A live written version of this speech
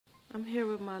I'm here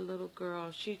with my little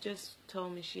girl. She just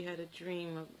told me she had a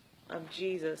dream of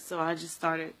Jesus, so I just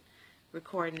started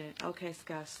recording it. Okay,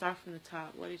 Scott, start from the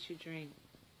top. What did you dream?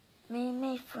 Me and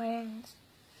my friends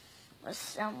were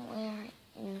somewhere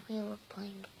and we were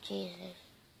playing Jesus.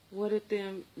 What did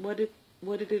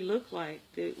it look like?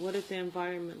 What did the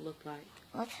environment look like?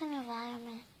 What's an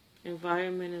environment?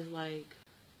 Environment is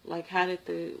like how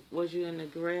did was you in the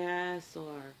grass,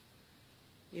 or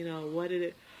what did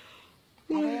it?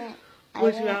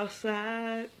 Was you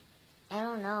outside? I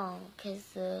don't know, because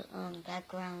the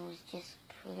background was just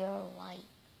pure white.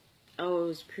 Oh, it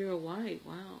was pure white.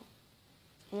 Wow.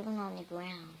 Even on the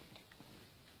ground.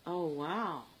 Oh,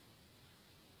 wow.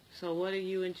 So what did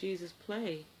you and Jesus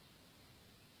play?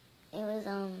 It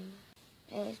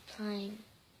was playing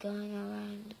going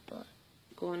around the bush.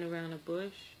 Going around a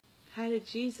bush? How did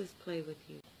Jesus play with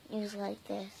you? It was like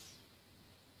this.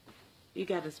 You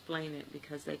got to explain it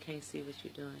because they can't see what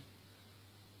you're doing.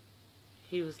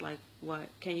 He was like, what?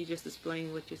 Can you just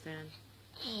explain what you're saying?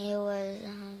 It was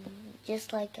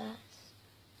just like us.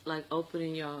 Like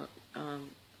opening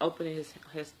his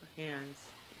hands.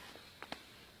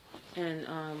 And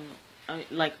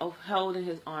like holding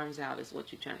his arms out is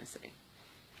what you're trying to say.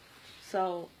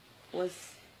 So,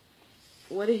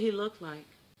 what did he look like?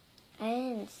 I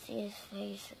didn't see his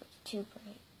face. It was too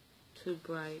bright. Too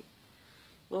bright.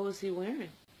 What was he wearing?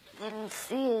 I didn't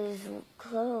see his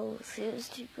clothes. It was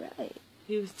too bright.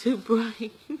 He was too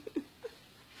bright.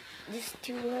 Just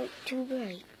too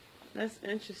bright. That's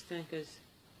interesting because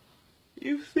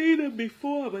you've seen him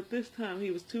before, but this time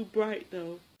he was too bright,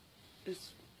 though.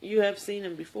 You have seen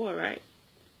him before, right?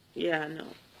 Yeah, I know.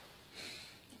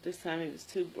 This time he was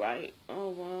too bright. Oh,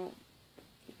 wow.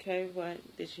 Okay, what?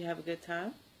 Did you have a good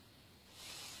time?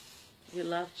 You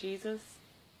love Jesus?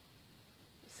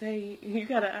 Say, you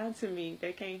got to answer me.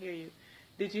 They can't hear you.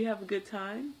 Did you have a good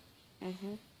time?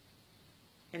 Mm-hmm.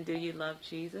 And do you love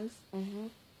Jesus? Mm-hmm.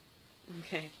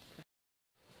 Okay.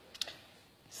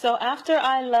 So after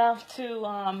I left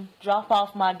to drop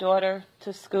off my daughter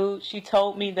to school, she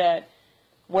told me that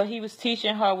what he was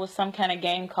teaching her was some kind of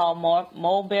game called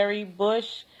Mulberry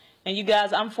Bush. And you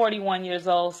guys, I'm 41 years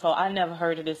old, so I never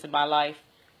heard of this in my life.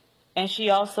 And she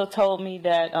also told me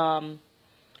that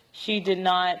she did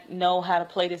not know how to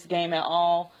play this game at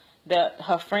all. That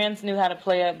her friends knew how to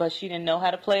play it, but she didn't know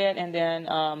how to play it. And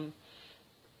then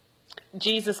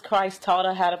Jesus Christ taught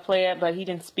her how to play it, but he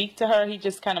didn't speak to her. He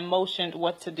just kind of motioned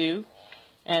what to do.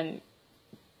 And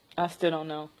I still don't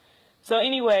know. So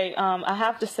anyway, I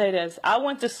have to say this. I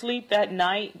went to sleep that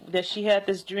night that she had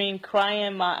this dream,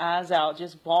 crying my eyes out,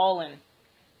 just bawling.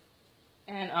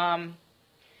 And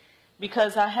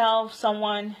because I have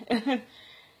someone,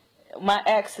 my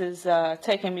ex is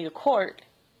taking me to court.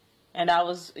 And I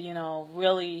was,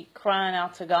 really crying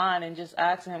out to God and just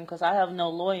asking him, because I have no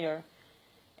lawyer.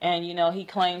 And, he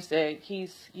claims that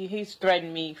he's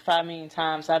threatened me 5 million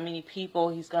times, how many people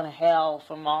he's going to have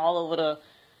from all over the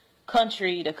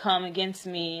country to come against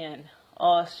me, and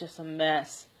it's just a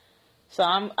mess. So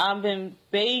I've been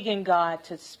begging God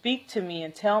to speak to me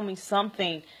and tell me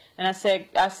something. And I said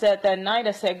that night,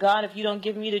 I said, God, if you don't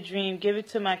give me the dream, give it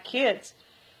to my kids.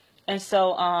 And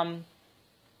so, I'm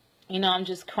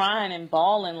just crying and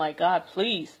bawling like, God,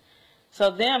 please.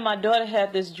 So then my daughter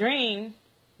had this dream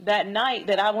that night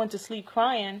that I went to sleep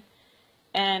crying.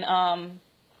 And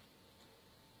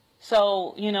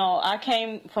so, I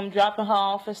came from dropping her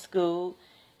off at school,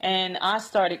 and I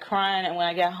started crying. And when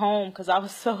I got home, because I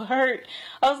was so hurt,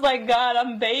 I was like, God,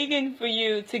 I'm begging for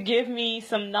you to give me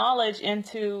some knowledge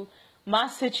into my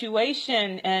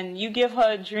situation. And you give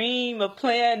her a dream of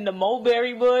playing the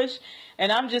mulberry bush,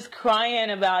 and I'm just crying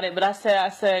about it. But I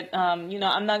said,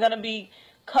 I'm not going to be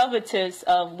covetous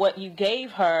of what you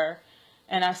gave her.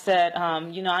 And I said,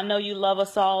 I know you love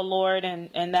us all, Lord,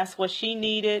 and that's what she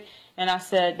needed. And I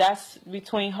said, that's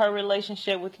between her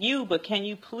relationship with you, but can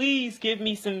you please give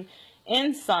me some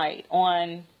insight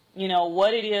on,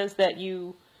 what it is that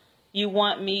you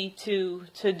want me to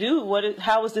do?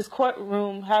 How is this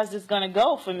courtroom, how's this going to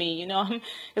go for me?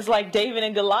 It's like David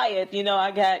and Goliath,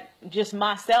 I got just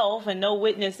myself and no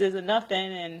witnesses or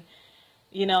nothing. And,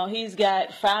 he's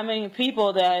got 5 million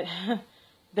people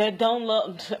that don't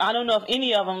love, I don't know if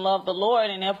any of them love the Lord,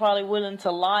 and they're probably willing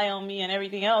to lie on me and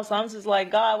everything else. So I'm just like,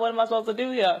 God, what am I supposed to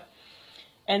do here?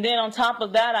 And then on top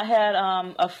of that, I had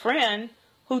a friend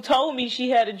who told me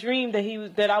she had a dream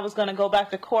that I was going to go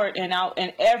back to court, and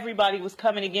everybody was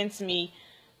coming against me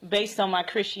based on my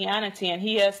Christianity, and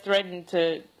he has threatened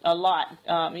a lot.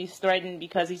 He's threatened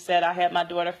because he said I had my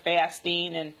daughter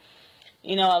fasting, and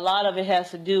you know, a lot of it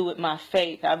has to do with my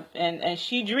faith. And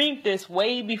she dreamed this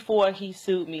way before he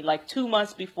sued me, like 2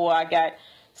 months before I got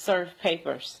served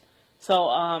papers. So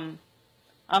I'm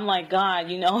like, God,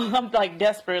 you know, I'm like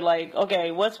desperate, like,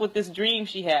 okay, what's with this dream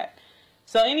she had?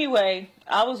 So anyway,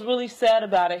 I was really sad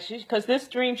about it, because this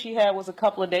dream she had was a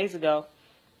couple of days ago.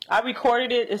 I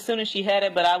recorded it as soon as she had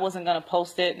it, but I wasn't going to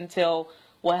post it until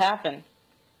what happened.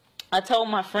 I told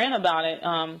my friend about it,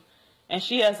 and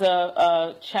she has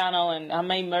a channel, and I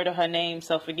may murder her name,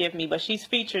 so forgive me, but she's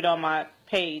featured on my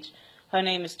page. Her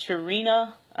name is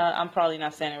Trina. I'm probably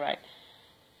not saying it right.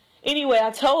 Anyway,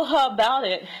 I told her about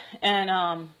it,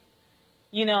 and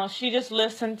you know, she just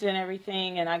listened and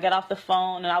everything, and I got off the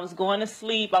phone, and I was going to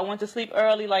sleep. I went to sleep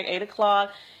early, like 8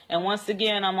 o'clock, and once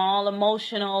again, I'm all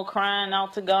emotional, crying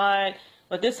out to God,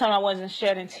 but this time I wasn't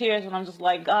shedding tears, and I'm just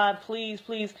like, God, please,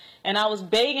 please, and I was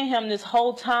begging him this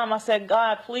whole time. I said,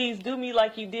 God, please do me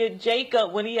like you did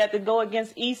Jacob when he had to go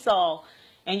against Esau,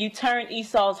 and you turned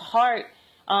Esau's heart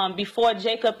before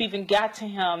Jacob even got to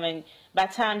him, and by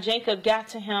the time Jacob got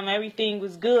to him, everything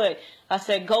was good. I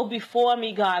said, go before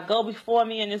me, God. Go before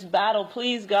me in this battle.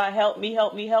 Please, God, help me,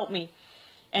 help me, help me.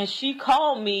 And she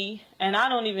called me, and I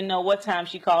don't even know what time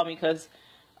she called me, because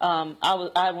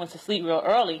I went to sleep real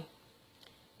early.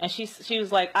 And she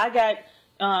was like,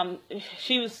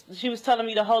 she was telling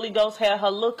me the Holy Ghost had her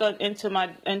look into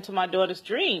my daughter's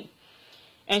dream.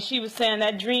 And she was saying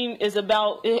that dream is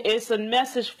it's a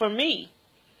message for me.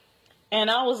 And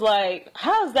I was like,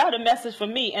 how is that a message for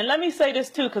me? And let me say this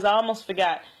too, because I almost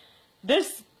forgot.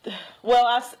 Well,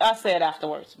 I said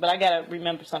afterwards, but I got to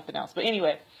remember something else. But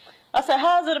anyway, I said,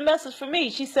 how is it a message for me?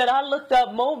 She said, I looked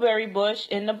up mulberry bush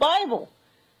in the Bible.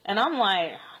 And I'm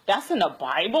like, that's in the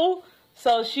Bible?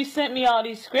 So she sent me all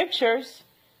these scriptures.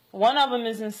 One of them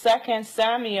is in 2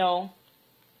 Samuel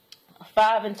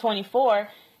 5:24.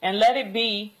 And let it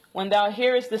be, when thou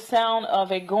hearest the sound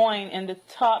of a going in the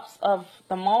tops of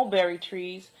the mulberry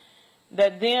trees,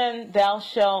 that then thou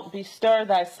shalt bestir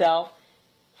thyself,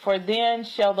 for then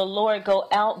shall the Lord go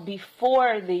out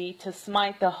before thee to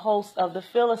smite the host of the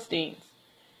Philistines.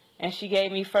 And she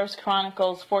gave me 1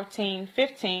 Chronicles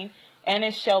 14:15, and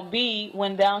it shall be,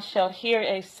 when thou shalt hear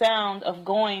a sound of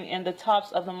going in the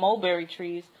tops of the mulberry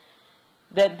trees,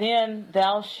 that then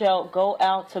thou shalt go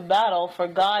out to battle, for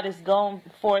God is gone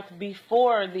forth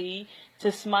before thee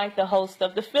to smite the host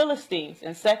of the Philistines.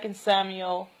 In 2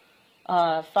 Samuel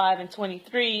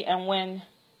 5:23, and when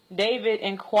David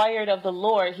inquired of the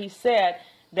Lord, he said,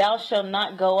 thou shalt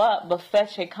not go up, but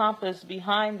fetch a compass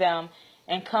behind them,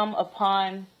 and come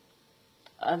upon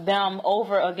them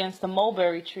over against the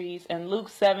mulberry trees. And Luke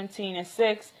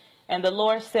 17:6, and the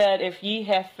Lord said, if ye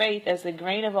have faith as a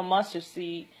grain of a mustard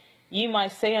seed, ye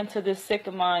might say unto this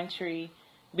sycamore tree,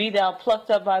 be thou plucked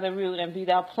up by the root, and be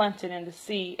thou planted in the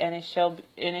sea, and it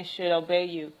should obey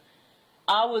you.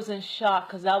 I was in shock,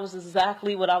 because that was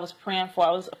exactly what I was praying for.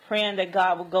 I was praying that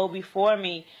God would go before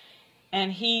me,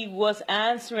 and he was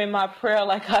answering my prayer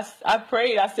like I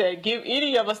prayed. I said, give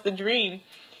any of us the dream.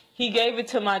 He gave it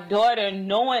to my daughter,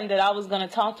 knowing that I was going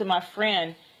to talk to my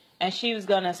friend, and she was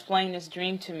going to explain this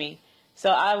dream to me. So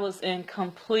I was in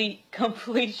complete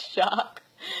shock.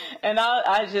 And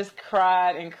I just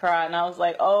cried and cried, and I was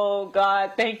like, oh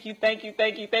God, thank you, thank you,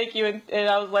 thank you, thank you. And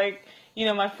I was like, you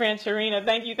know, my friend Tarina,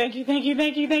 thank you, thank you, thank you,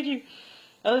 thank you, thank you.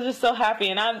 I was just so happy.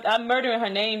 And I'm murdering her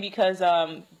name because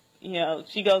you know,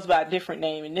 she goes by a different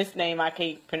name, and this name I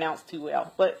can't pronounce too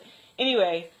well. But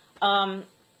anyway, I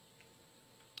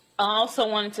also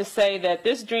wanted to say that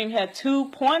this dream had 2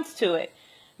 points to it,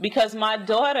 because my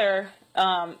daughter,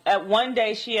 at one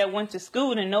day she had went to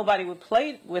school and nobody would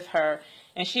play with her.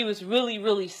 And she was really,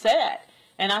 really sad.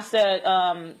 And I said,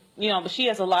 you know, but she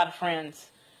has a lot of friends.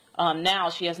 Now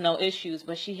she has no issues.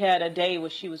 But she had a day where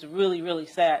she was really, really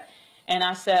sad. And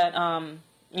I said,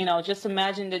 you know, just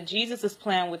imagine that Jesus is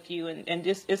playing with you. And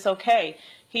just, it's okay.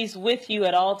 He's with you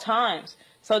at all times.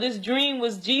 So this dream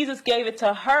was, Jesus gave it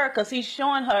to her, because he's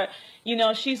showing her, you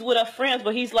know, she's with her friends.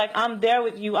 But he's like, I'm there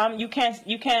with you. You can't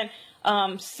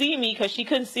see me, because she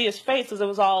couldn't see his face because it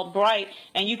was all bright,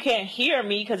 and you can't hear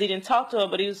me because he didn't talk to her,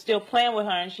 but he was still playing with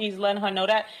her, and she's letting her know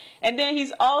that. And then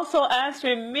he's also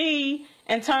answering me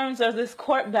in terms of this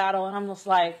court battle, and I'm just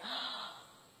like,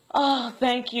 oh,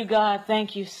 thank you, God,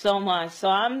 thank you so much. So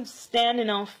I'm standing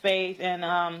on faith, and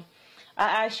I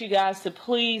ask you guys to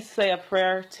please say a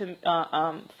prayer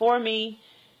for me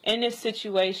in this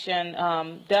situation.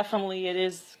 Definitely it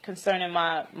is concerning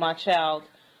my child.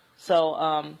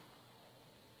 So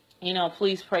you know,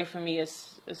 please pray for me.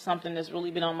 It's something that's really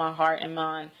been on my heart and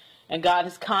mind. And God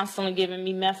is constantly giving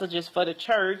me messages for the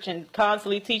church, and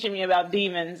constantly teaching me about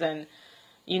demons. And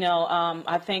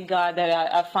I thank God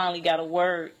that I finally got a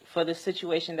word for the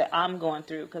situation that I'm going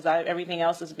through, because everything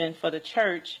else has been for the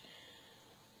church.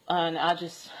 And I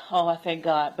thank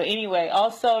God. But anyway,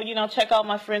 also, check out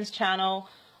my friend's channel.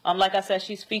 Like I said,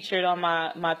 she's featured on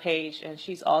my page, and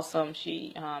she's awesome.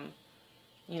 She,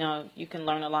 you can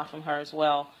learn a lot from her as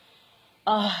well.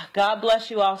 God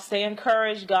bless you all. Stay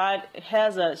encouraged. God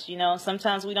has us.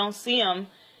 Sometimes we don't see him,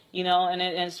 and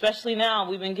especially now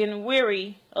we've been getting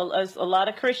weary. A lot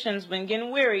of Christians been getting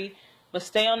weary, but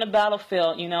stay on the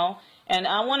battlefield, And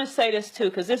I want to say this too,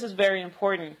 because this is very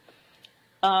important.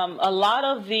 A lot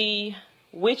of the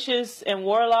witches and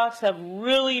warlocks have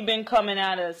really been coming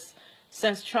at us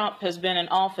since Trump has been in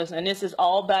office, and this is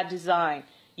all by design.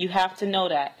 You have to know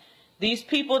that. These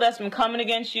people that's been coming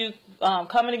against you,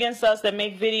 coming against us, that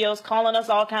make videos, calling us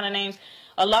all kind of names,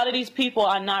 a lot of these people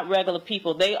are not regular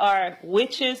people. They are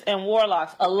witches and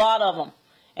warlocks, a lot of them.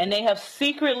 And they have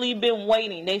secretly been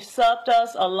waiting. They subbed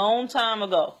us a long time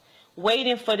ago,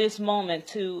 waiting for this moment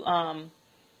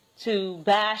to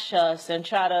bash us and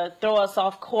try to throw us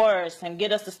off course and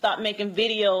get us to stop making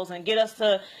videos and get us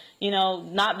to,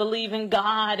 not believe in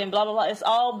God and blah, blah, blah. It's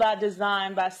all by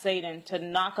design by Satan to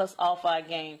knock us off our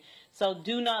game. So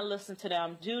do not listen to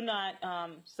them. Do not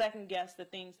second guess the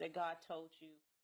things that God told you.